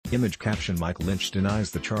Image caption: Mike Lynch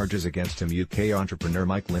denies the charges against him. UK entrepreneur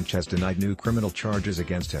Mike Lynch has denied new criminal charges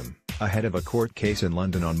against him, ahead of a court case in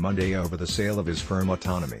London on Monday over the sale of his firm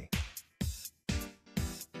Autonomy.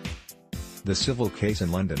 The civil case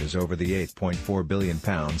in London is over the £8.4 billion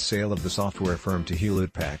sale of the software firm to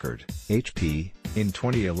Hewlett-Packard, HP, in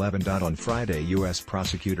 2011. On Friday, U.S.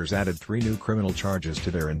 prosecutors added 3 new criminal charges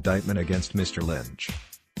to their indictment against Mr. Lynch.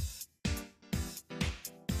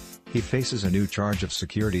 He faces a new charge of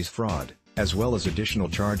securities fraud, as well as additional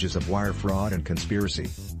charges of wire fraud and conspiracy.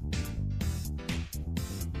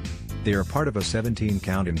 They are part of a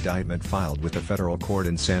 17-count indictment filed with a federal court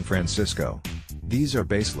in San Francisco. These are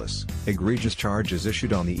baseless, egregious charges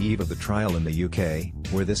issued on the eve of the trial in the UK,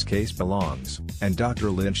 where this case belongs, and Dr.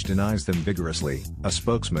 Lynch denies them vigorously, a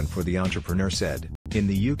spokesman for the entrepreneur said. In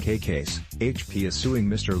the UK case, HP is suing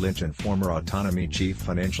Mr. Lynch and former Autonomy Chief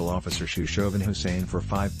Financial Officer Shovan Hussain for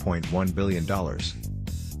 $5.1 billion.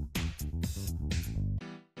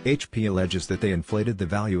 HP alleges that they inflated the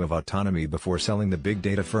value of Autonomy before selling the big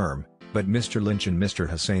data firm, but Mr. Lynch and Mr.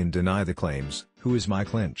 Hussain deny the claims. Who is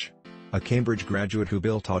Mike Lynch? A Cambridge graduate who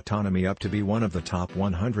built Autonomy up to be one of the top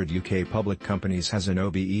 100 UK public companies, has an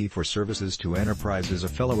OBE for services to enterprises. A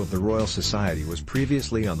Fellow of the Royal Society, was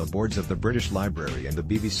previously on the boards of the British Library and the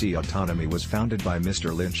BBC. Autonomy was founded by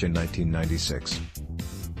Mr. Lynch in 1996.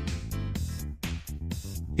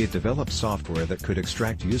 It developed software that could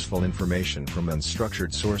extract useful information from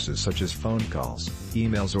unstructured sources such as phone calls,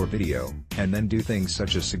 emails or video, and then do things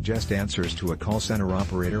such as suggest answers to a call center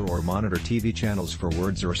operator or monitor TV channels for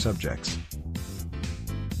words or subjects.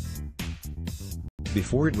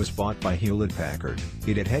 Before it was bought by Hewlett-Packard,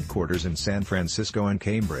 it had headquarters in San Francisco and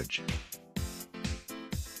Cambridge.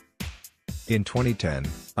 In 2010,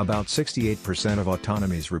 about 68% of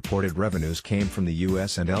Autonomy's reported revenues came from the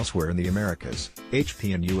US and elsewhere in the Americas.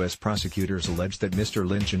 HP and US prosecutors allege that Mr.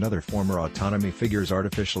 Lynch and other former Autonomy figures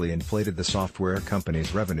artificially inflated the software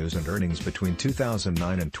company's revenues and earnings between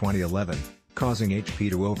 2009 and 2011, causing HP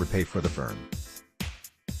to overpay for the firm.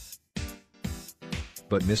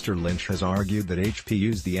 But Mr. Lynch has argued that HP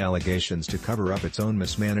used the allegations to cover up its own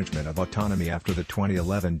mismanagement of Autonomy after the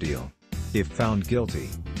 2011 deal. If found guilty,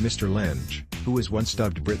 Mr. Lynch, who was once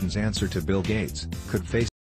dubbed Britain's answer to Bill Gates, could face